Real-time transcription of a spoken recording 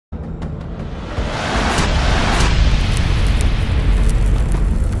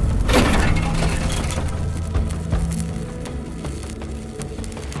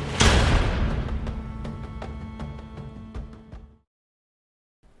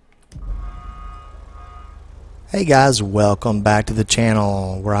Hey guys, welcome back to the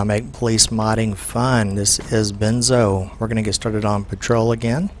channel where I make police modding fun. This is Benzo. We're going to get started on patrol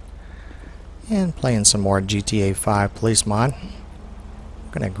again and playing some more GTA 5 police mod.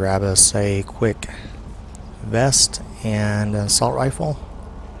 We're going to grab us a quick vest and an assault rifle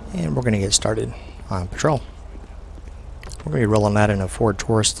and we're going to get started on patrol. We're going to be rolling that in a Ford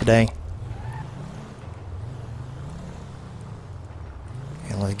Taurus today.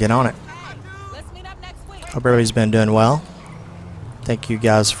 And let's get on it. Hope everybody's been doing well. Thank you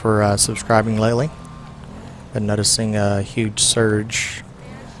guys for subscribing lately. Been noticing a huge surge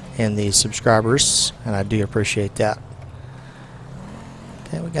in the subscribers, and I do appreciate that.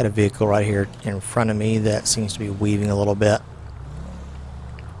 Okay, we got a vehicle right here in front of me that seems to be weaving a little bit.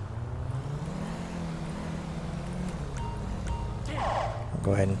 I'll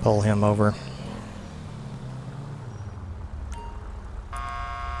go ahead and pull him over.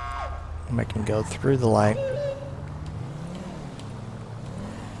 Make him go through the light.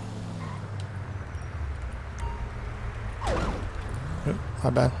 Oop, my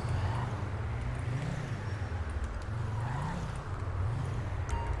bad.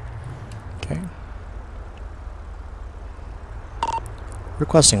 Okay.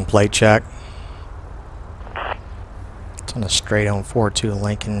 Requesting plate check. It's on a straight on 42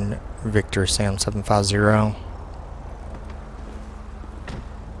 Lincoln Victor Sam 750.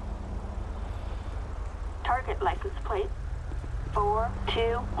 License plate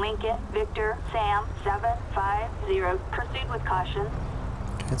 42 Lincoln Victor Sam 750. Proceed with caution.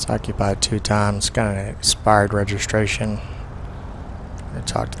 It's occupied 2 times. Got an expired registration. I'm gonna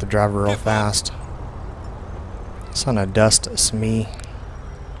talk to the driver real fast. It's on a Dust Smee.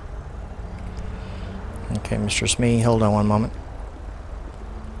 Okay, Mr. Smee, hold on one moment.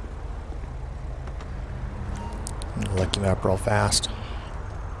 I'm gonna look him up real fast.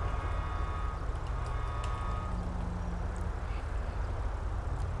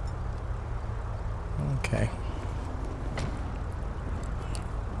 Okay.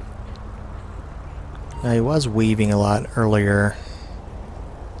 Now he was weaving a lot earlier.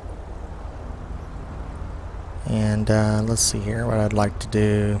 And let's see here what I'd like to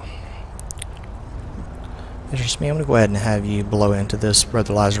do. Mr. Smee, I'm going to go ahead and have you blow into this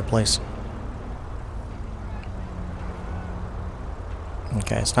breathalyzer, please.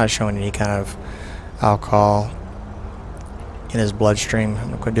 Okay, it's not showing any kind of alcohol in his bloodstream.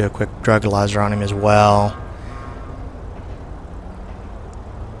 I'm going to do a quick drugalizer on him as well.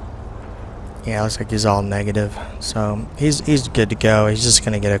 Yeah, looks like he's all negative. So he's good to go. He's just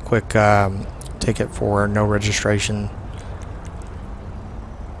going to get a quick ticket for no registration.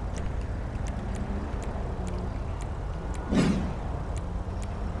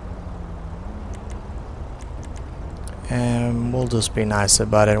 And we'll just be nice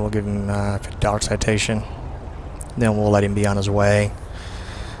about it. We'll give him a $50 citation. Then we'll let him be on his way.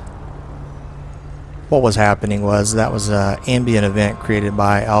 What was happening was that was an ambient event created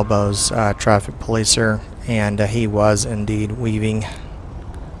by Elbow's traffic policer, and he was indeed weaving,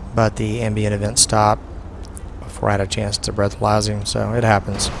 but the ambient event stopped before I had a chance to breathalyze him, so it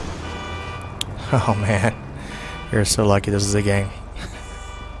happens. Oh man, you're so lucky this is a game.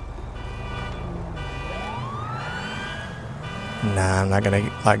 Nah, I'm not gonna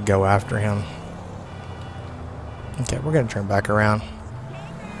like go after him. Okay, we're going to turn back around.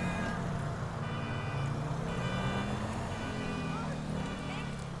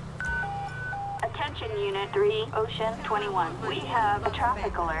 Attention Unit 3, Ocean 21. We have a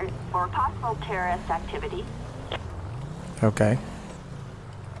traffic alert for possible terrorist activity. Okay.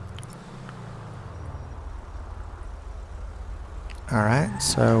 Alright,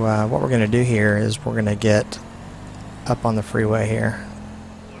 so what we're going to do here is we're going to get up on the freeway here.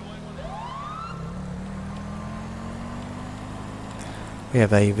 We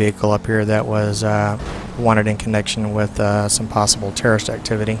have a vehicle up here that was wanted in connection with some possible terrorist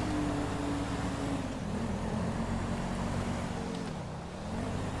activity.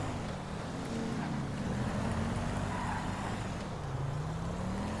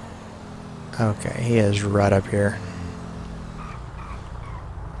 Okay, he is right up here.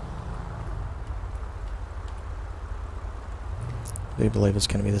 I do believe it's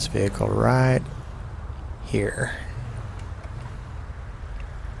going to be this vehicle right here.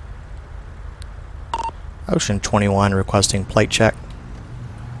 Ocean 21 requesting plate check.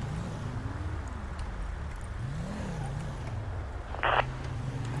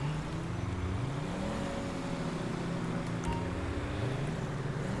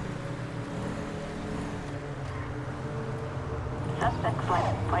 Suspect's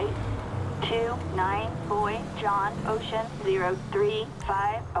license plate 29 Boy John Ocean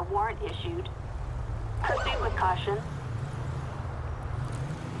 035. A warrant issued. Proceed with caution.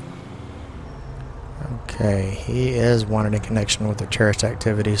 Okay, he is wanted in connection with the terrorist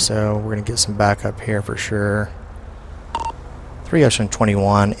activity, so we're going to get some backup here for sure. 3 Ocean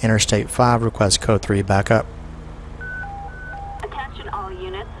 21, Interstate 5, request code 3 backup. Attention all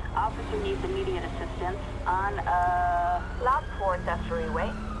units. Officer needs immediate assistance on Lot 4 the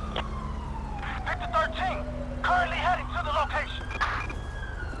freeway. Victor 13, currently heading to the location.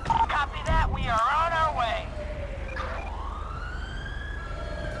 Copy that, we are on our way.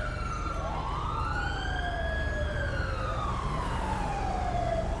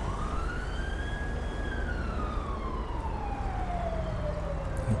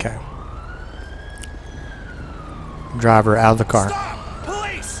 Okay. Driver out of the car. Stop!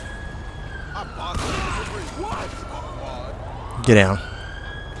 Police! Get down.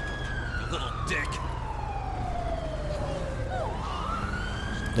 You little dick.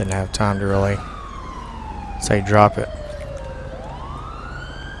 Didn't have time to really say drop it.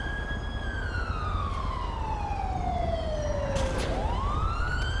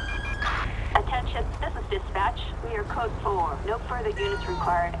 Attention, this is dispatch. We are code 4. No further units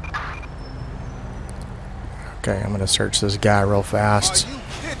required. Okay, I'm going to search this guy real fast. Are you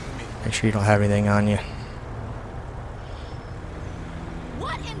kidding me? Make sure you don't have anything on you.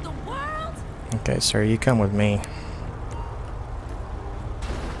 What in the world? Okay, sir, you come with me.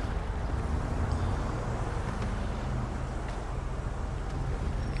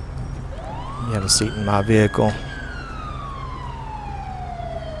 You have a seat in my vehicle.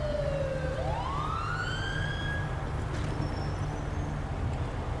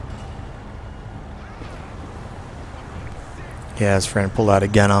 Yeah, his friend pulled out a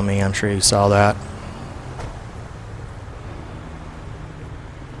gun on me. I'm sure you saw that.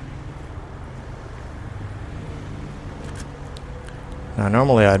 Now,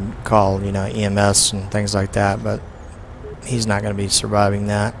 normally I'd call, EMS and things like that, but he's not going to be surviving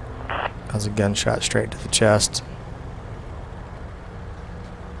that. That was a gunshot straight to the chest.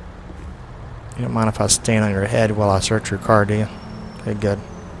 You don't mind if I stand on your head while I search your car, do you? Okay, good.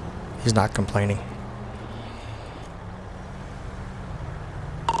 He's not complaining.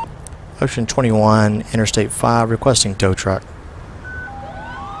 Ocean 21, Interstate 5, requesting tow truck.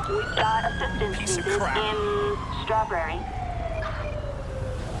 We've got assistance needed in Strawberry.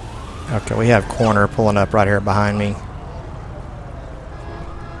 Okay, we have Corner pulling up right here behind me.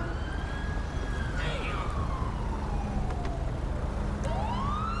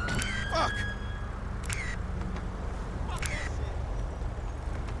 Fuck!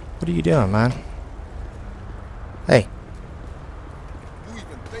 What are you doing, man? Hey, You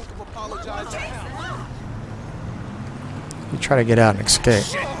even think of apologizing? you try to get out and escape.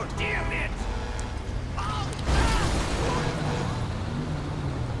 Oh, damn it!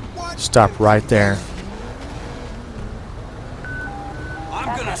 What? Stop right there.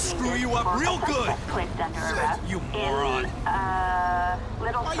 I'm gonna screw you up real good! Suspect placed under arrest. You moron. In,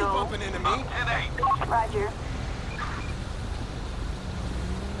 Little Why you Soul. bumping into me? Roger.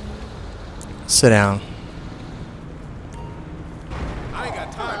 Sit down. I ain't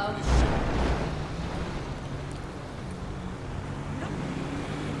got time for this shit.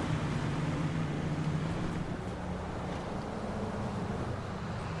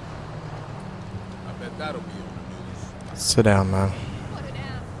 I bet that'll be on the news. Sit down, man. What an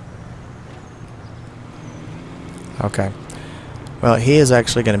ass. Okay. Well, he is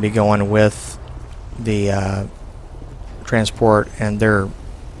actually going to be going with the transport, and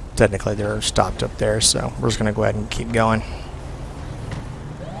technically they're stopped up there, so we're just going to go ahead and keep going.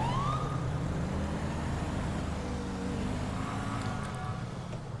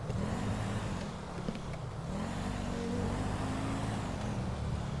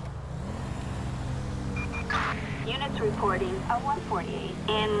 Units reporting a 148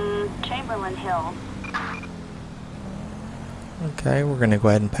 in Chamberlain Hills. Okay, we're going to go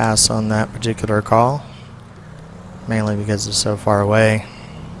ahead and pass on that particular call, mainly because it's so far away.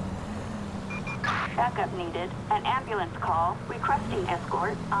 Backup needed. An ambulance call requesting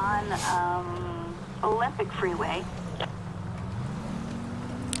escort on Olympic Freeway.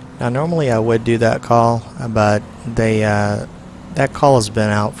 Now, normally I would do that call, but that call has been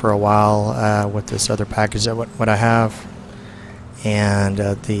out for a while with this other package that what I have, and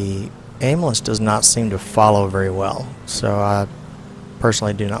the ambulance does not seem to follow very well, so I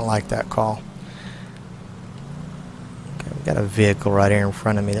personally do not like that call. Okay, we got a vehicle right here in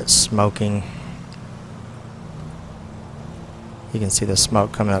front of me that's smoking. You can see the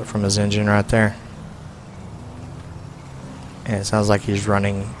smoke coming up from his engine right there, and it sounds like he's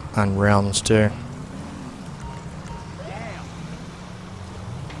running on rims too.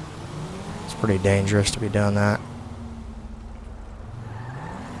 It's pretty dangerous to be doing that.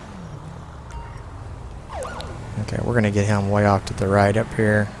 Okay, we're going to get him way off to the right up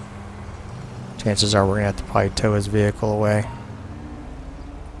here. Chances are we're going to have to probably tow his vehicle away.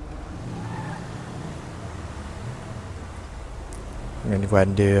 I'm going to go ahead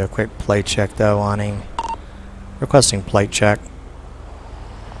and do a quick plate check though on him. Requesting plate check.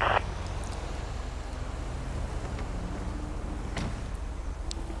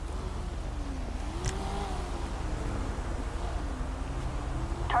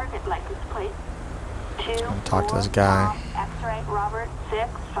 Target license plate. Talk to this guy. X-ray Robert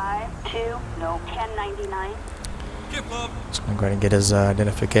 652 no 1099. Just going to go ahead and get his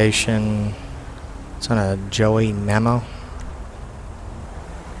identification. It's on a Joey memo.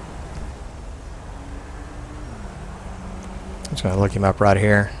 I'm just going to look him up right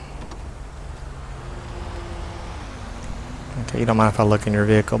here. Okay, you don't mind if I look in your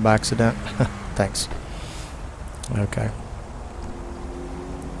vehicle by accident? Thanks. Okay.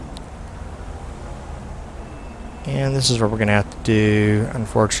 And this is what we're going to have to do,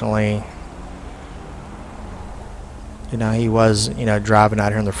 unfortunately. You know, he was, driving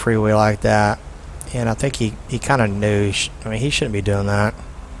out here on the freeway like that. And I think he kind of knew, he shouldn't be doing that.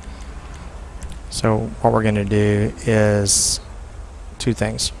 So what we're going to do is two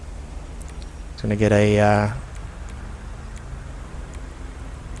things. He's going to get a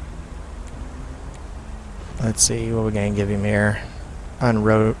let's see what we're going to give him here.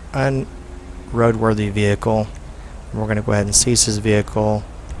 Unroadworthy vehicle. We're going to go ahead and seize his vehicle.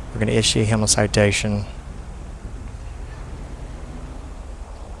 We're going to issue him a citation.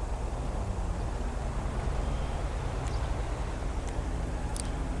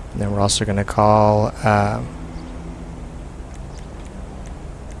 And then we're also going to call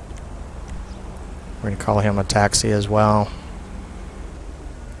we're going to call him a taxi as well.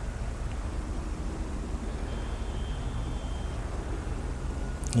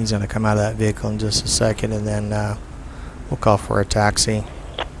 He's going to come out of that vehicle in just a second, and then we'll call for a taxi.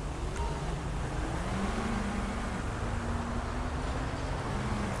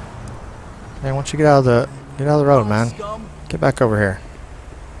 Man, why don't you get out of the road, man? Get back over here.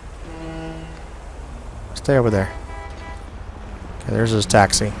 Stay over there. Okay, there's his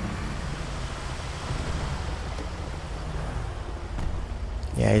taxi.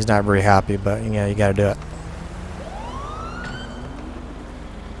 Yeah, he's not very happy, but you got to do it.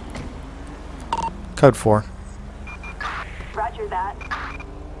 Code 4. Roger that.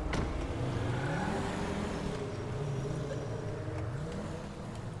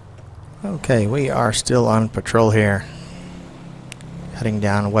 Okay, we are still on patrol here. Heading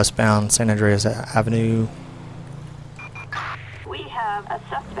down westbound San Andreas Avenue. We have a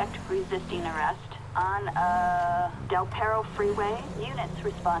suspect resisting arrest on Del Perro Freeway. Units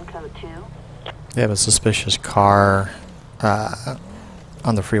respond code 2. We have a suspicious car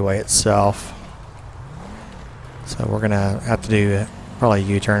on the freeway itself. So we're going to have to do probably a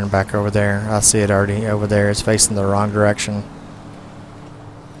U-turn back over there. I see it already over there. It's facing the wrong direction.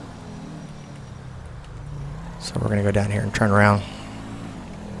 So we're going to go down here and turn around.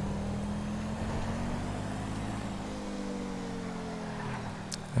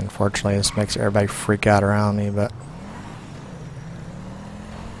 Unfortunately, this makes everybody freak out around me, but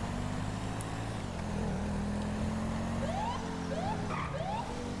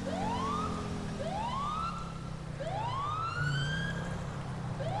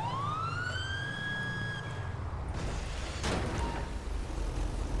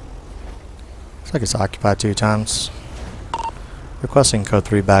looks like it's occupied 2 times. Requesting code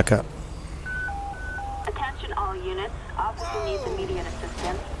 3 backup. Attention all units. Officer needs immediate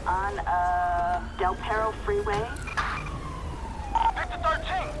assistance on Del Perro Freeway. Victor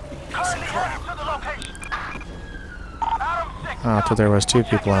 13, currently heading to the location. Adam 6. Oh, I thought there was 2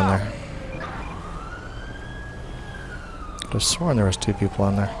 people in there. I could have sworn there was 2 people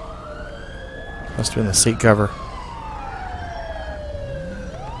in there. Must have been the seat cover.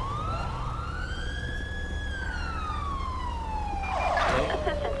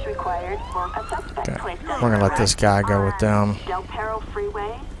 Assistance required for a suspect Okay, placed we're going to let this guy go with them. Del Perro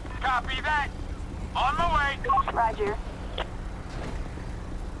Freeway. Copy that. On my way. Roger.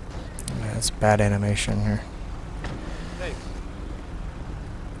 Yeah, it's bad animation here.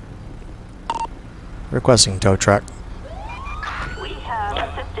 Requesting tow truck. We have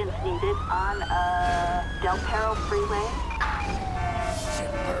assistance needed on Del Perro Freeway.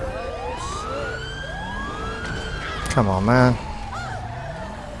 Come on, man.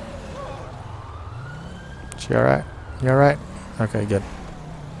 She alright? You alright? Okay, good.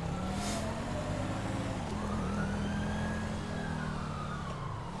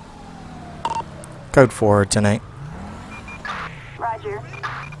 Code 4, 10-8. Roger.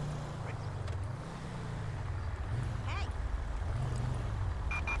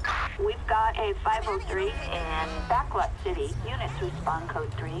 We've got a 503 in Backlot City. Units respond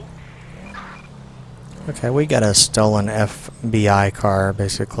code 3. Okay, we got a stolen FBI car,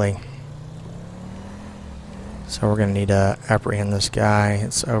 basically. So we're going to need to apprehend this guy.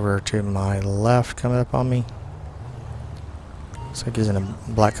 It's over to my left, coming up on me. Looks like he's in a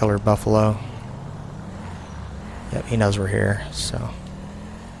black colored Buffalo. Yep, he knows we're here, so.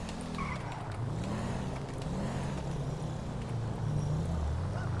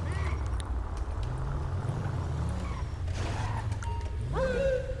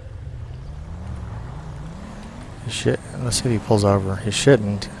 Shit, let's see if he pulls over. He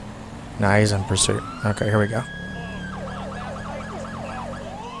shouldn't. Nah, he's in pursuit. Okay, here we go.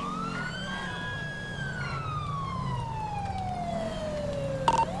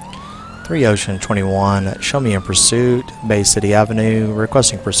 Three Ocean 21. Show me in pursuit. Bay City Avenue.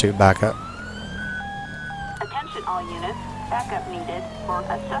 Requesting pursuit backup. Attention all units. Backup needed for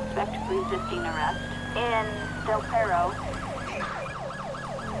a suspect resisting arrest in Del Perro.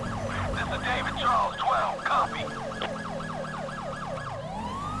 This is David Charles 12. Copy.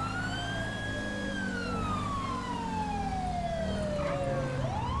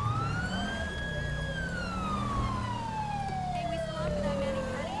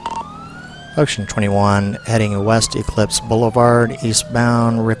 Ocean 21, heading west Eclipse Boulevard,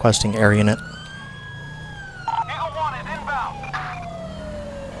 eastbound, requesting air unit. Eagle 1 is inbound.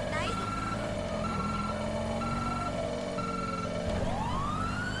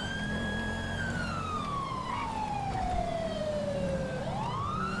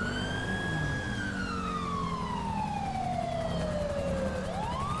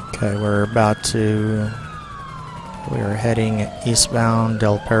 Okay, we are heading eastbound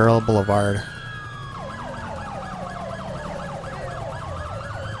Del Perro Boulevard.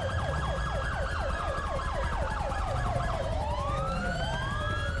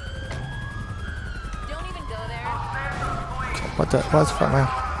 Don't even go there. What the fuck, man?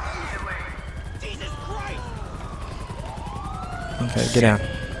 Okay, get down.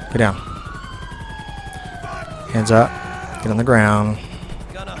 Get down. Hands up. Get on the ground.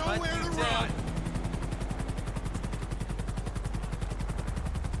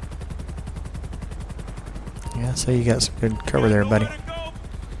 Yeah, so you got some good cover there, buddy.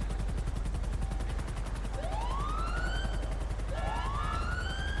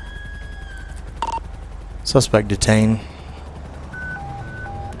 Suspect detained.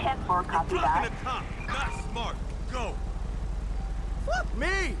 10-4, copy that. Not smart. Go. Fuck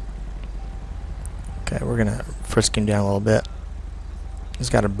me. Okay, we're gonna frisk him down a little bit. He's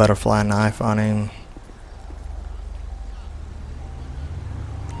got a butterfly knife on him.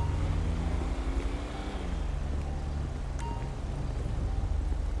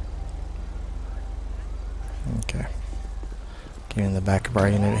 Okay. Get in the back of our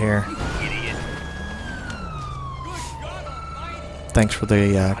unit here. Thanks for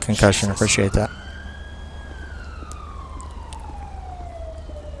the concussion. Appreciate that.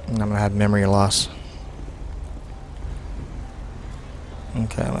 And I'm gonna have memory loss.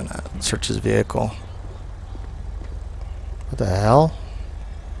 Okay, I'm gonna search his vehicle. What the hell?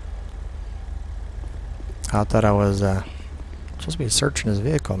 I thought I was supposed to be searching his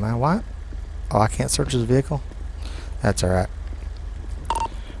vehicle, man. What? Oh, I can't search his vehicle? That's alright.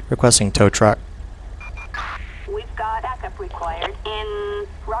 Requesting tow truck. We've got backup required in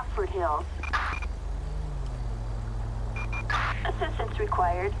Rockford Hills. Assistance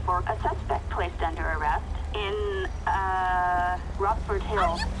required for a suspect placed under arrest in Rockford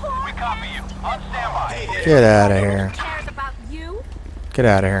Hills. We copy you. On standby. Get out of here. Who cares about you? Get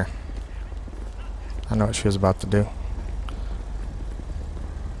out of here. I know what she was about to do.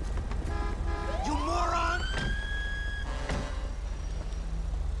 You moron.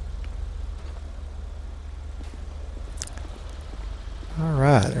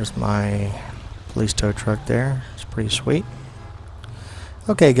 Alright, there's my police tow truck there. It's pretty sweet.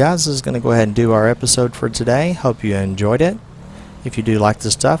 Okay guys, this is going to go ahead and do our episode for today. Hope you enjoyed it. If you do like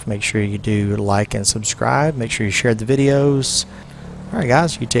this stuff, make sure you do like and subscribe. Make sure you share the videos. Alright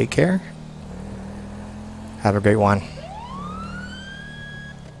guys, you take care. Have a great one.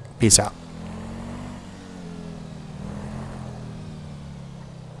 Peace out.